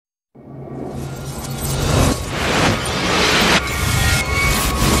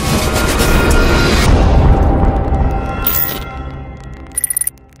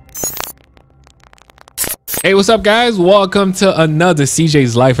Hey, what's up, guys? Welcome to another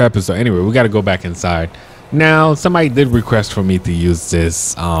CJ's Life episode. Anyway, we got to go back inside. Now, somebody did request for me to use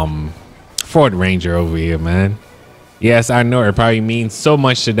this Ford Ranger over here, man. Yes, I know it probably means so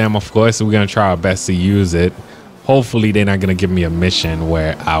much to them, of course. So we're going to try our best to use it. Hopefully, they're not going to give me a mission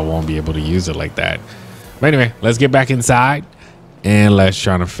where I won't be able to use it like that. But anyway, let's get back inside and let's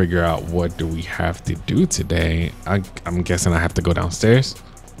try to figure out what do we have to do today. I'm guessing I have to go downstairs.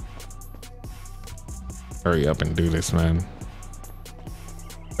 Hurry up and do this, man.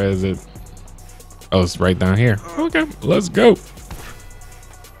 Where is it? Oh, it's right down here. Okay, let's go.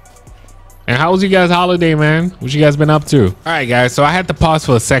 And how was you guys' holiday, man? What you guys been up to? All right, guys, so I had to pause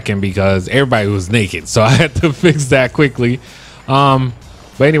for a second because everybody was naked, so I had to fix that quickly. But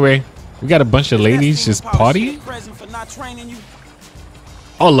anyway, we got a bunch of ladies just partying.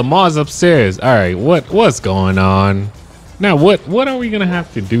 Oh, Lamar's upstairs. All right, what's going on now? What are we gonna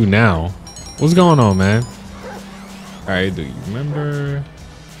have to do now? What's going on, man? All right, do you remember?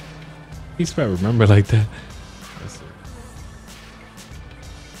 He's supposed to remember like that. Let's see.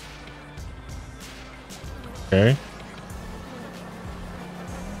 Okay.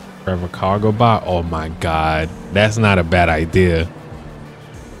 Grab a cargo bot. Oh my God, that's not a bad idea.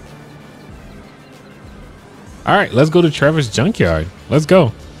 All right, let's go to Trevor's junkyard. Let's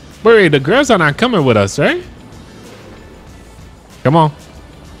go. Wait, the girls are not coming with us, right? Come on.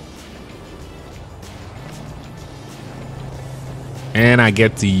 And I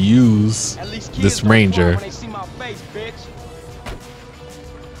get to use this Ranger.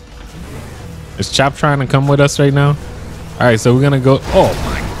 Is Chop trying to come with us right now? All right, so we're gonna go. Oh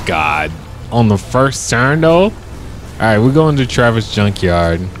my God! On the first turn, though. All right, we're going to Travis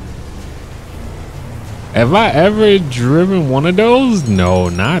junkyard. Have I ever driven one of those? No,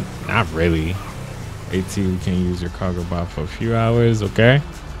 not really. AT, we can use your cargo bot for a few hours. Okay.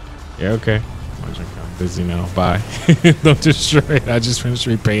 Yeah. Okay. I'm busy now. Bye. Don't destroy it. I just finished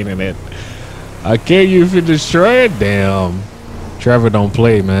repainting it. Okay, you if you destroy it, damn. Trevor don't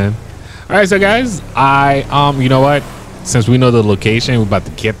play, man. All right, so guys, you know what? Since we know the location, we're about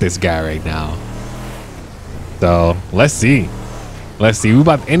to get this guy right now. So let's see. Let's see. We're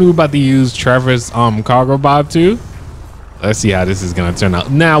about to use Trevor's cargo bot too. Let's see how this is gonna turn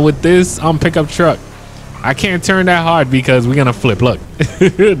out. Now with this pickup truck, I can't turn that hard because we're gonna flip. Look,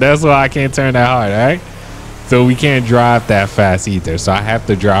 that's why I can't turn that hard. All right, so we can't drive that fast either. So I have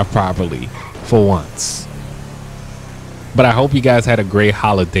to drive properly for once. But I hope you guys had a great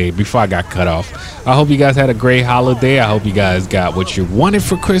holiday. Before I got cut off, I hope you guys had a great holiday. I hope you guys got what you wanted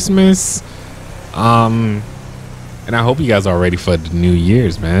for Christmas. And I hope you guys are ready for the New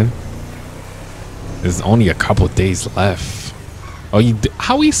Year's, man. There's only a couple days left. Oh,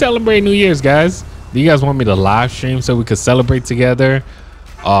 how we celebrate New Year's, guys? Do you guys want me to live stream so we could celebrate together?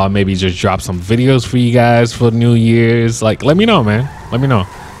 Maybe just drop some videos for you guys for New Year's. Like, let me know, man. Let me know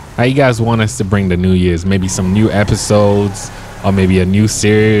how you guys want us to bring the New Year's. Maybe some new episodes or maybe a new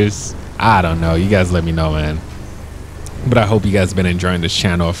series. I don't know. You guys let me know, man. But I hope you guys been enjoying this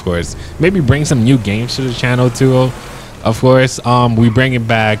channel, of course. Maybe bring some new games to the channel too, of course. We bringing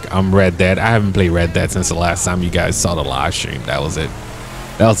back Red Dead. I haven't played Red Dead since the last time you guys saw the live stream. That was it.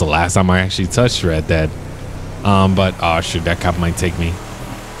 That was the last time I actually touched Red Dead. But oh shoot, that cop might take me.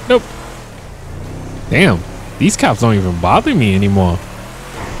 Nope. Damn, these cops don't even bother me anymore.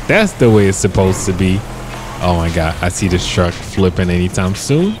 That's the way it's supposed to be. Oh my God, I see this truck flipping anytime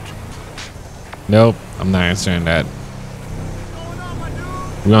soon. Nope, I'm not answering that.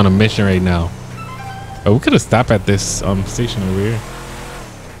 We're on a mission right now. Oh, we could have stopped at this station over here.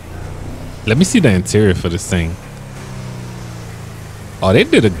 Let me see the interior for this thing. Oh, they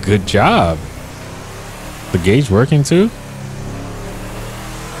did a good job. The gauge working too?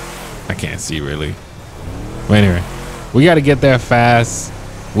 I can't see really. But anyway, we got to get there fast.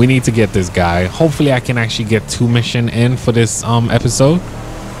 We need to get this guy. Hopefully I can actually get 2 missions in for this episode.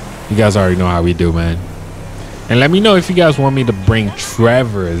 You guys already know how we do, man. And let me know if you guys want me to bring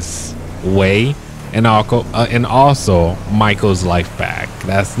Trevor's way and also Michael's life back.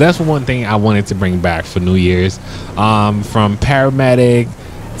 That's one thing I wanted to bring back for New Year's. From paramedic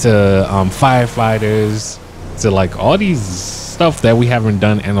to firefighters to like all these stuff that we haven't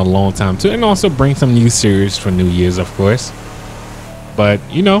done in a long time too, and also bring some new series for New Year's, of course. But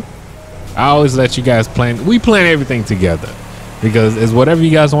you know, I always let you guys plan. We plan everything together because it's whatever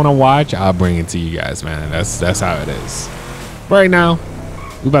you guys want to watch, I'll bring it to you guys, man. That's how it is. Right now,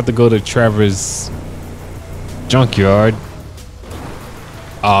 we about to go to Trevor's junkyard.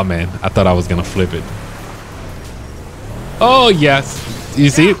 Oh man, I thought I was gonna flip it. Oh yes, you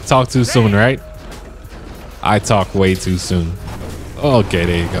see it? Talk too soon, right? I talk way too soon. Okay,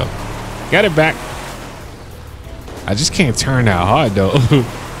 there you go. Got it back. I just can't turn that hard though.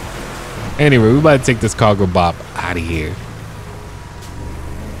 Anyway, we about to take this cargo bop out of here.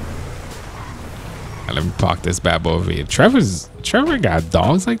 Right, let me park this bad boy over here. Trevor got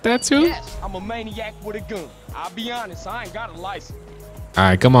dogs like that too? Yes, I'm a maniac with a gun. I'll be honest, I ain't got a license. All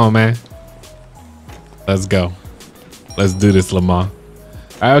right, come on, man. Let's go. Let's do this, Lamar. All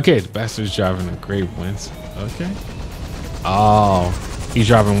right, okay, the bastard's driving a great wins. Okay. Oh, he's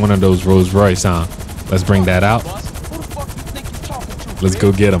driving one of those Rolls-Royce, huh? Let's bring that out. Let's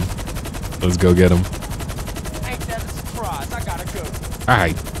go get him. Let's go get him. Ain't that a surprise? I gotta go. All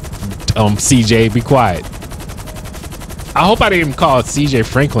right, CJ, be quiet. I hope I didn't call CJ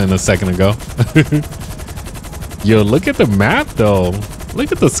Franklin a second ago. Yo, look at the map though.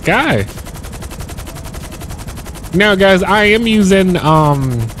 Look at the sky. Now, guys, I am using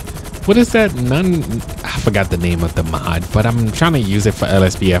what is that? I forgot the name of the mod, but I'm trying to use it for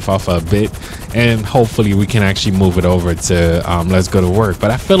LSBFR for a bit, and hopefully we can actually move it over to Let's Go to Work. But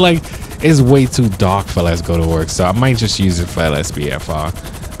I feel like it's way too dark for Let's Go to Work, so I might just use it for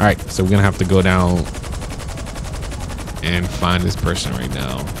LSBFR. All right, so we're gonna have to go down and find this person right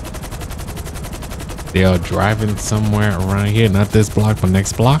now. They are driving somewhere around here, not this block, but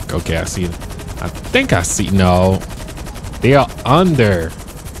next block. Okay, I see it. I think I see. No, they are under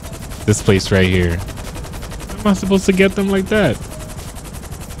this place right here. How am I supposed to get them like that?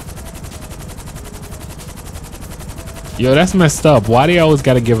 Yo, that's messed up. Why do you always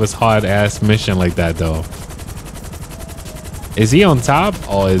got to give us hard ass mission like that though? Is he on top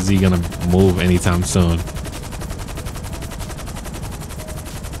or is he gonna move anytime soon?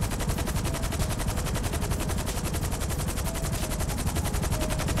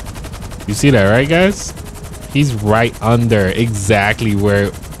 You see that, right, guys? He's right under exactly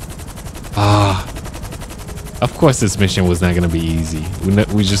where. Of course, this mission was not gonna be easy.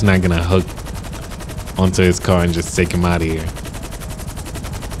 We're just not gonna hook onto his car and just take him out of here.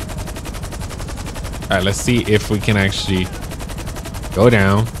 All right, let's see if we can actually go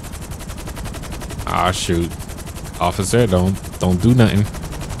down. Ah, shoot, officer, don't do nothing.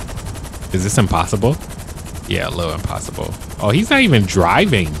 Is this impossible? Yeah, a little impossible. Oh, he's not even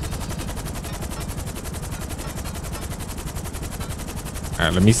driving. All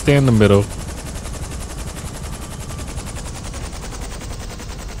right, let me stay in the middle.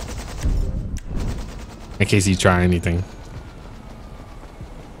 In case he try anything.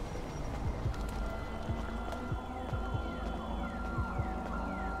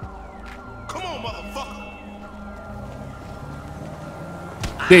 Come on, motherfucker.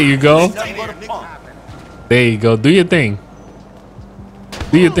 There you go. There you go. Do your thing.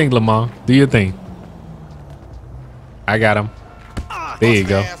 Do your thing, Lamar. Do your thing. I got him. There you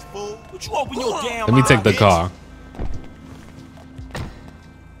go. Let me take the car.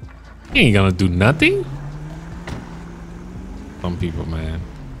 He ain't gonna do nothing. Some people, man.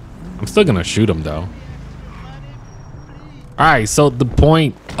 I'm still gonna shoot him though. All right, so the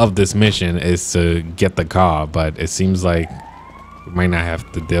point of this mission is to get the car, but it seems like we might not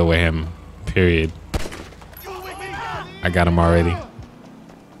have to deal with him, period. I got him already.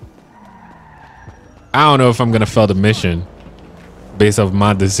 I don't know if I'm gonna fail the mission based off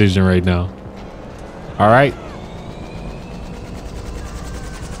my decision right now. All right.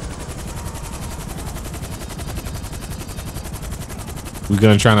 We're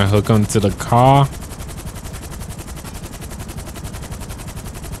gonna try to hook onto the car.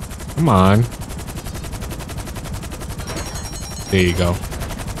 Come on. There you go.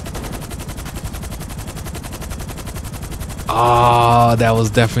 Oh, that was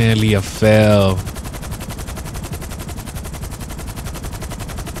definitely a fail.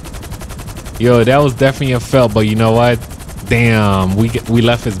 Yo, that was definitely a fail, but you know what? Damn, we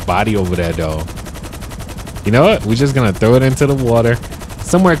left his body over there though. You know what? We're just gonna throw it into the water.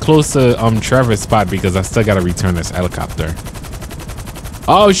 Somewhere close to Trevor's spot because I still gotta return this helicopter.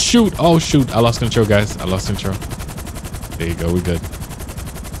 Oh shoot! Oh shoot! I lost control, guys. I lost control. There you go. We good.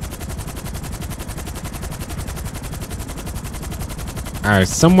 All right,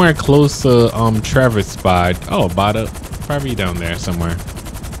 somewhere close to Trevor's spot. Oh, probably down there somewhere.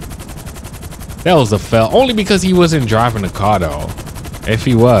 That was a fail. Only because he wasn't driving the car though. If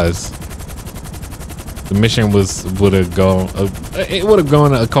he was, the mission would have gone. It would have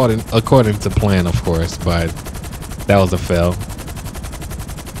gone according to plan, of course. But that was a fail.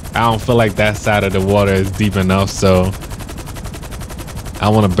 I don't feel like that side of the water is deep enough, so I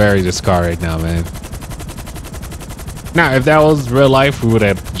want to bury this car right now, man. Now, if that was real life, we would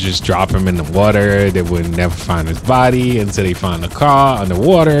have just dropped him in the water. They would never find his body until they find the car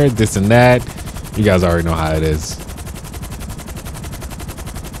underwater, this and that. You guys already know how it is.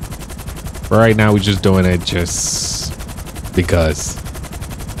 But right now, we're just doing it just because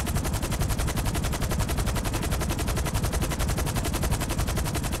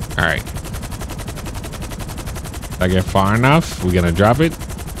all right. If I get far enough, we're gonna drop it.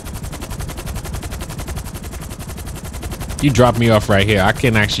 You drop me off right here, I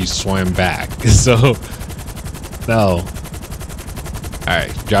can actually swim back. So no. All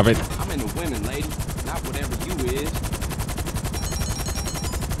right, drop it. I'm into women, lady, not whatever you is.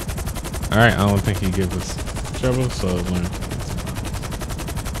 All right, I don't think he gives us trouble, so all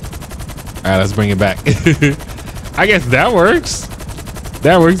right, let's bring it back. I guess that works.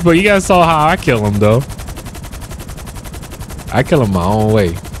 That works, but you guys saw how I kill him though. I kill him my own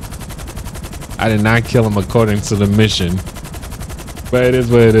way. I did not kill him according to the mission, but it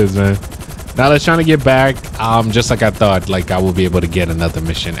is what it is, man. Now let's try to get back. Just like I thought, like I will be able to get another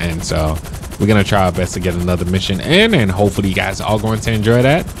mission in. So we're gonna try our best to get another mission in, and hopefully you guys are all going to enjoy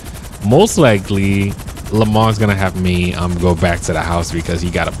that. Most likely, Lamar's gonna have me go back to the house because he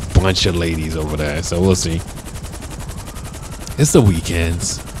got a bunch of ladies over there. So we'll see. It's the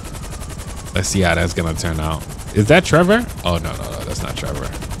weekends. Let's see how that's gonna turn out. Is that Trevor? Oh no, that's not Trevor.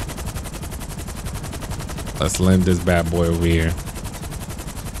 Let's land this bad boy over here.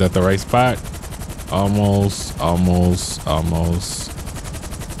 Is that the right spot? Almost.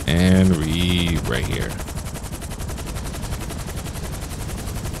 And right here.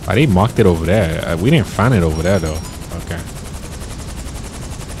 Oh, they marked it over there. We didn't find it over there though. Okay.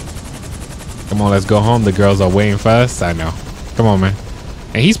 Come on, let's go home. The girls are waiting for us. I know. Come on, man.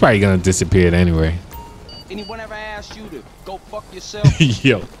 And he's probably gonna disappear anyway. Anyone ever asked you to go fuck yourself?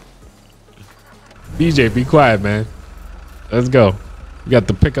 Yo. DJ, be quiet, man. Let's go. We got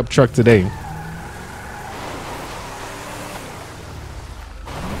the pickup truck today.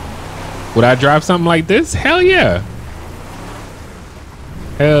 Would I drive something like this? Hell yeah.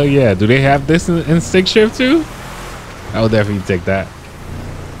 Hell yeah. Do they have this in stick shift too? I would definitely take that.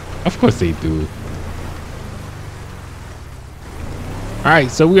 Of course they do. All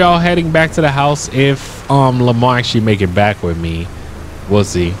right, so we all heading back to the house. If Lamar actually make it back with me, we'll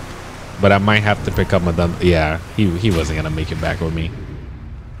see. But I might have to pick up my yeah, he wasn't gonna make it back with me.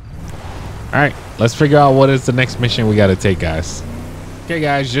 All right, let's figure out what is the next mission we gotta take, guys. Okay,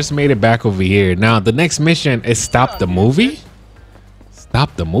 guys, just made it back over here. Now the next mission is stop the movie.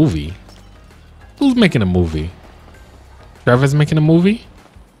 Stop the movie. Who's making a movie? Trevor's making a movie.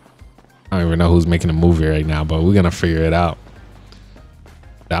 I don't even know who's making a movie right now, but we're gonna figure it out.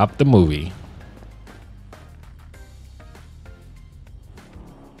 Stop the movie.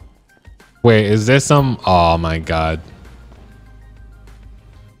 Wait, is there some? Oh my god.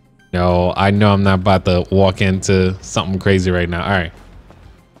 No, I know I'm not about to walk into something crazy right now. All right.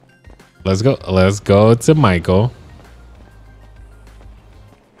 Let's go. Let's go to Michael.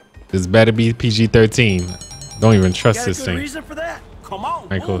 This better be PG-13. Don't even trust this thing. Reason for that? Come on,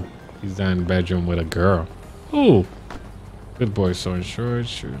 Michael, he's down in the bedroom with a girl. Ooh. Good boy, so insured.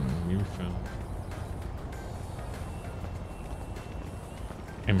 Sure, you film.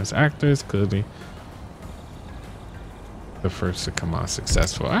 Famous actors, clearly the first to come out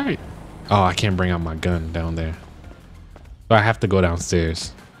successful. All right. Oh, I can't bring out my gun down there, so I have to go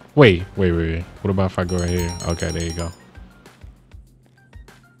downstairs. Wait. What about if I go right here? Okay, there you go.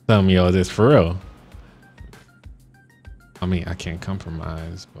 Tell me, yo, this for real. I mean, I can't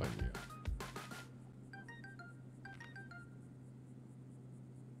compromise, but yeah.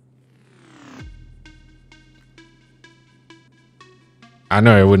 I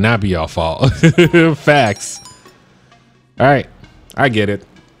know it would not be your fault. Facts. All right, I get it.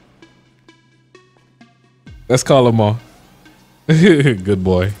 Let's call them all. Good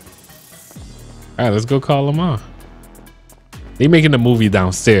boy. All right, let's go call them all. They making the movie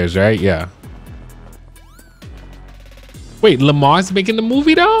downstairs, right? Yeah. Wait, Lamar's making the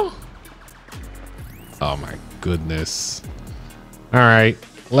movie though? Oh my goodness. All right,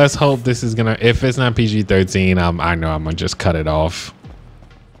 let's hope this is gonna. If it's not PG-13, I know I'm gonna just cut it off.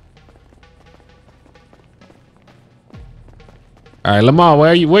 All right, Lamar,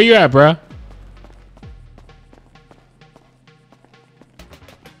 where you at, bro?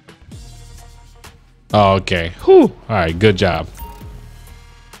 Oh, okay. Whew. All right, good job.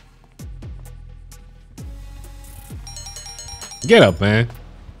 Get up, man.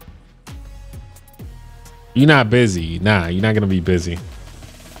 You're not busy. Nah, you're not gonna be busy.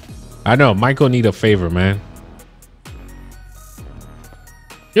 I know, Michael need a favor, man.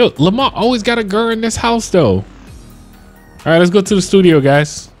 Yo, Lamar always got a girl in this house, though. All right, let's go to the studio,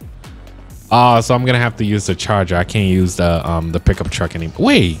 guys. So I'm gonna have to use the charger. I can't use the pickup truck anymore.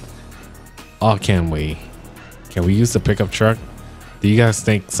 Wait. Oh, can we? Can we use the pickup truck? Do you guys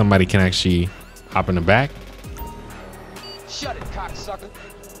think somebody can actually hop in the back? Shut it, cocksucker.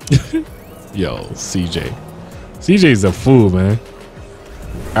 Yo, CJ. CJ's a fool, man.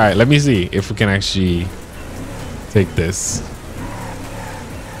 All right, let me see if we can actually take this.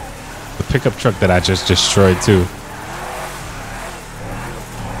 The pickup truck that I just destroyed too.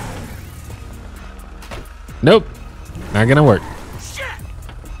 Nope, not gonna work.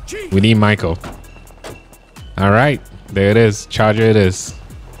 We need Michael. All right, there it is. Charger it is.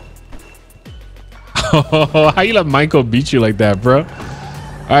 How you let Michael beat you like that, bro?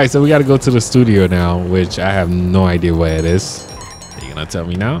 All right, so we got to go to the studio now, which I have no idea where it is. Are you gonna tell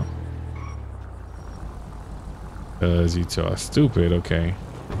me now? Cause you two are stupid. Okay.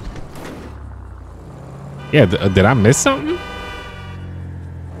 Yeah, did I miss something?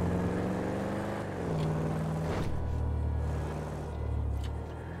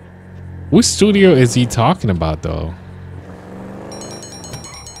 Which studio is he talking about, though?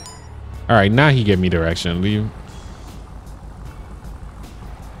 All right, now he gave me direction. Leave.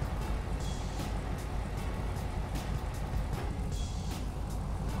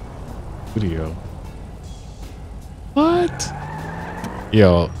 Studio. What?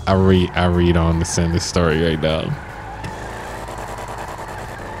 Yo, I read on to send this story right now.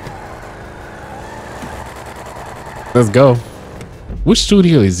 Let's go. Which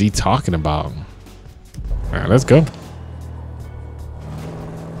studio is he talking about? All right, let's go.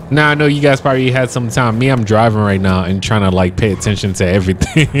 Now I know you guys probably had some time. Me, I'm driving right now and trying to like pay attention to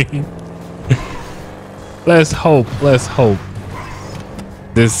everything. Let's hope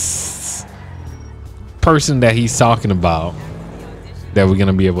this person that he's talking about, that we're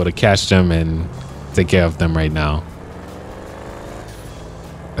gonna be able to catch them and take care of them right now.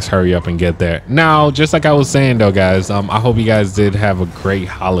 Let's hurry up and get there. Now, just like I was saying though, guys, I hope you guys did have a great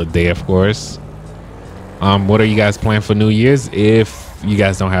holiday, of course. What are you guys planning for New Year's? If you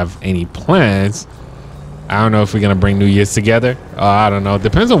guys don't have any plans, I don't know if we're gonna bring New Year's together. I don't know.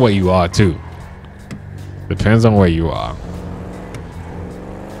 Depends on what you are too. Depends on where you are.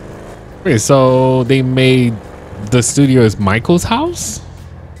 Wait, so they made the studio is Michael's house?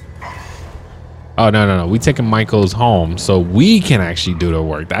 Oh, no. We taking Michael's home so we can actually do the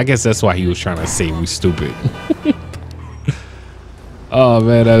work. I guess that's why he was trying to say we stupid. Oh,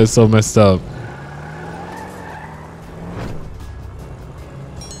 man, that is so messed up.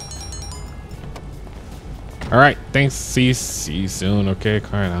 All right, thanks. See you soon. Okay, all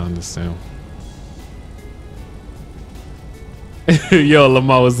right, I understand. Yo,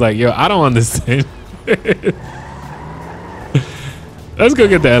 Lamar was like, yo, I don't understand. Let's go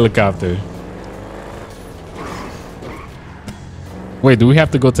get the helicopter. Wait, do we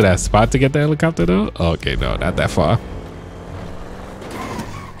have to go to that spot to get the helicopter though? Oh, okay, no, not that far. Hey,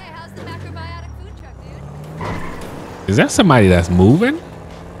 how's the macrobiotic food truck, dude? Is that somebody that's moving?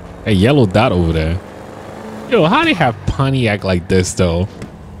 A yellow dot over there. Yo, how they have Pontiac like this though?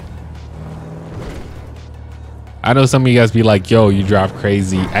 I know some of you guys be like, yo, you drive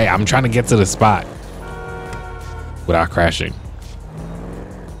crazy. Hey, I'm trying to get to the spot without crashing.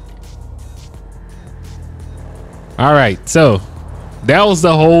 All right, so that was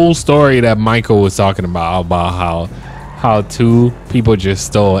the whole story that Michael was talking about how two people just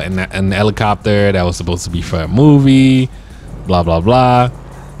stole an helicopter that was supposed to be for a movie, blah, blah, blah.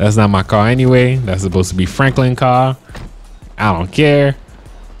 That's not my car anyway. That's supposed to be Franklin's car. I don't care.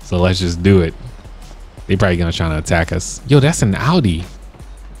 So let's just do it. They probably gonna try to attack us. Yo, that's an Audi.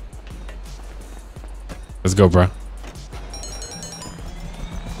 Let's go, bro.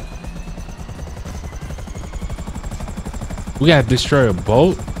 We gotta destroy a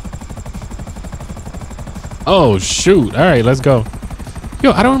boat. Oh shoot. All right, let's go.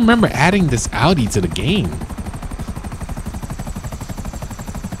 Yo, I don't remember adding this Audi to the game.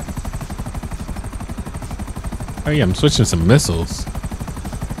 Oh yeah, I'm switching some missiles.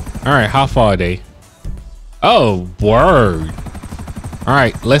 All right, how far are they? Oh, word. All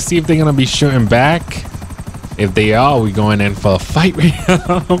right, let's see if they're gonna be shooting back. If they are, we're going in for a fight right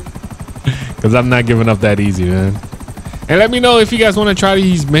now. Because I'm not giving up that easy, man. And let me know if you guys want to try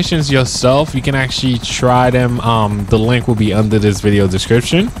these missions yourself. You can actually try them. The link will be under this video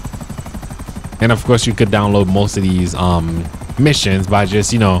description. And of course, you could download most of these missions by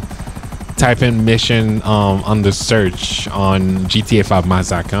just, you know, type in mission under search on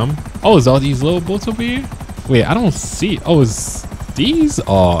GTA5mods.com. Oh, is all these little boats over here? Wait, I don't see. Oh, is these?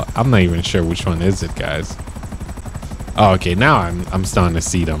 Oh, I'm not even sure which one is it, guys. Oh, okay, now I'm starting to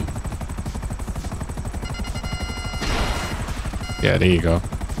see them. Yeah, there you go.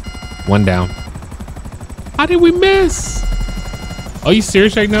 One down. How did we miss? Are you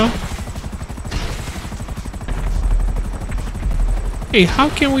serious right now? Hey, how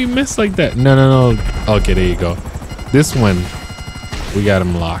can we miss like that? No. Okay, there you go. This one, we got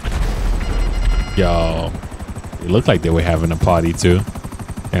them locked. Yo, it looked like they were having a party too.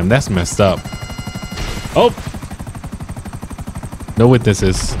 Damn, that's messed up. Oh, no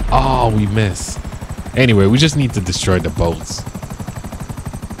witnesses. Oh, we missed. Anyway, we just need to destroy the boats.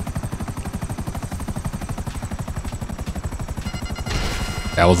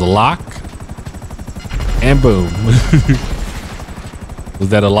 That was a lock. And boom. Was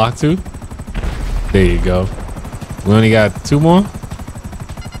that a lock too? There you go. We only got 2 more.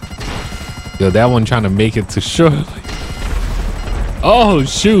 Yo, that one trying to make it to shore. Oh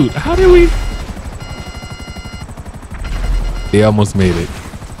shoot, how did we? They almost made it.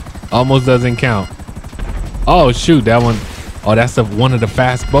 Almost doesn't count. Oh shoot, that one. Oh, that's one of the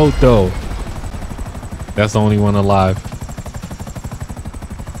fast boat though. That's the only one alive.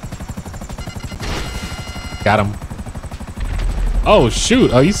 Got him. Oh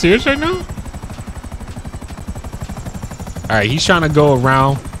shoot, are you serious right now? All right, he's trying to go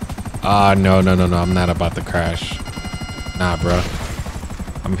around. No, I'm not about to crash. Nah, bro.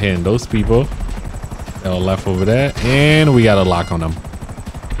 I'm hitting those people that are left over there, and we got a lock on them.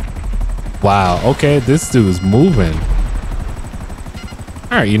 Wow, okay, this dude's moving.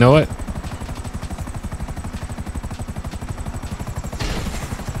 All right, you know what?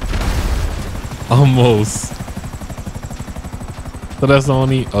 Almost. So that's the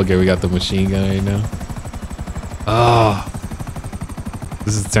only. Okay, we got the machine gun right now. Oh,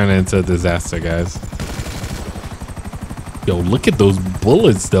 this is turning into a disaster, guys. Yo, look at those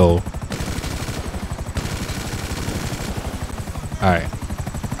bullets, though. All right.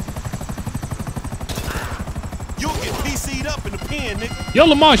 You'll get PC'd up in the pen, nigga. Yo,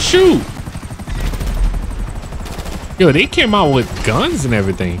 Lamar, shoot. Yo, they came out with guns and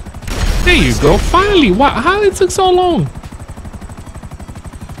everything. There you go. Finally. Why? How it took so long?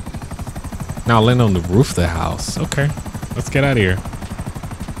 Now land on the roof of the house. Okay, let's get out of here.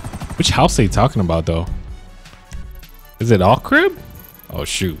 Which house are you talking about, though? Is it all crib? Oh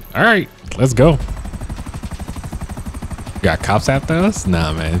shoot! All right, let's go. Got cops after us?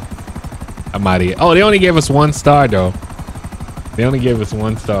 Nah, man. I'm out of here. Oh, they only gave us 1 star though. They only gave us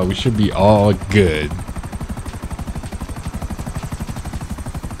 1 star. We should be all good.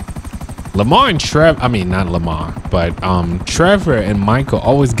 Lamar and Trev, I mean not Lamar, but Trevor and Michael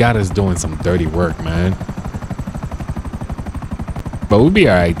always got us doing some dirty work, man. But we'll be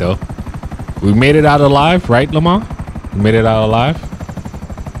all right though. We made it out alive, right, Lamar? We made it out alive.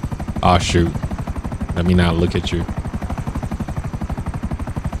 Oh shoot! Let me not look at you.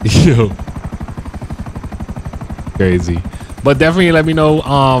 Yo, crazy. But definitely let me know.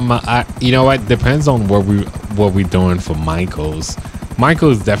 You know what? Depends on what we doing for Michael's.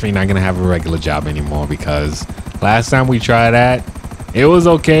 Michael's definitely not gonna have a regular job anymore because last time we tried that, it was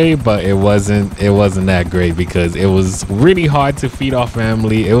okay, but it wasn't that great because it was really hard to feed our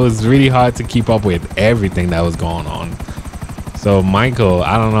family. It was really hard to keep up with everything that was going on. So Michael,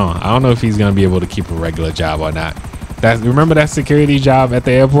 I don't know if he's gonna be able to keep a regular job or not. Remember that security job at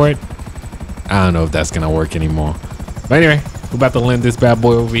the airport? I don't know if that's gonna work anymore. But anyway, we're about to land this bad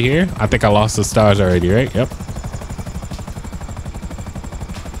boy over here. I think I lost the stars already, right? Yep.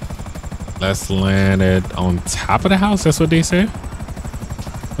 Let's land it on top of the house. That's what they say.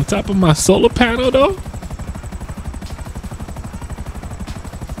 On top of my solar panel, though.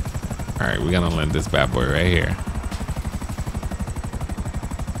 All right, we're gonna land this bad boy right here.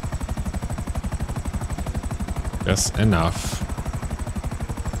 Just enough.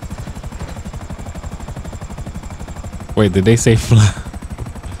 Wait, did they say fly?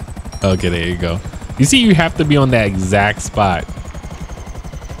 Okay, there you go. You see, you have to be on that exact spot.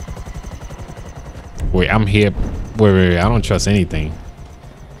 Wait, I'm here. Wait, I don't trust anything.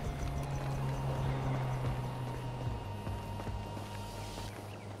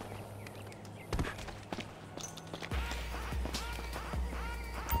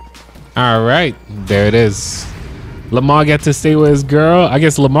 All right, there it is. Lamar got to stay with his girl. I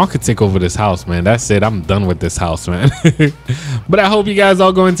guess Lamar could take over this house, man. That's it. I'm done with this house, man. But I hope you guys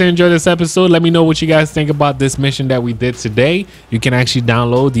are going to enjoy this episode. Let me know what you guys think about this mission that we did today. You can actually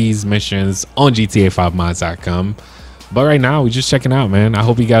download these missions on GTA5mods.com. But right now, we're just checking out, man. I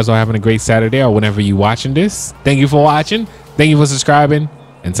hope you guys are having a great Saturday or whenever you're watching this. Thank you for watching. Thank you for subscribing.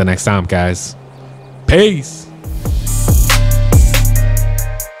 Until next time, guys. Peace.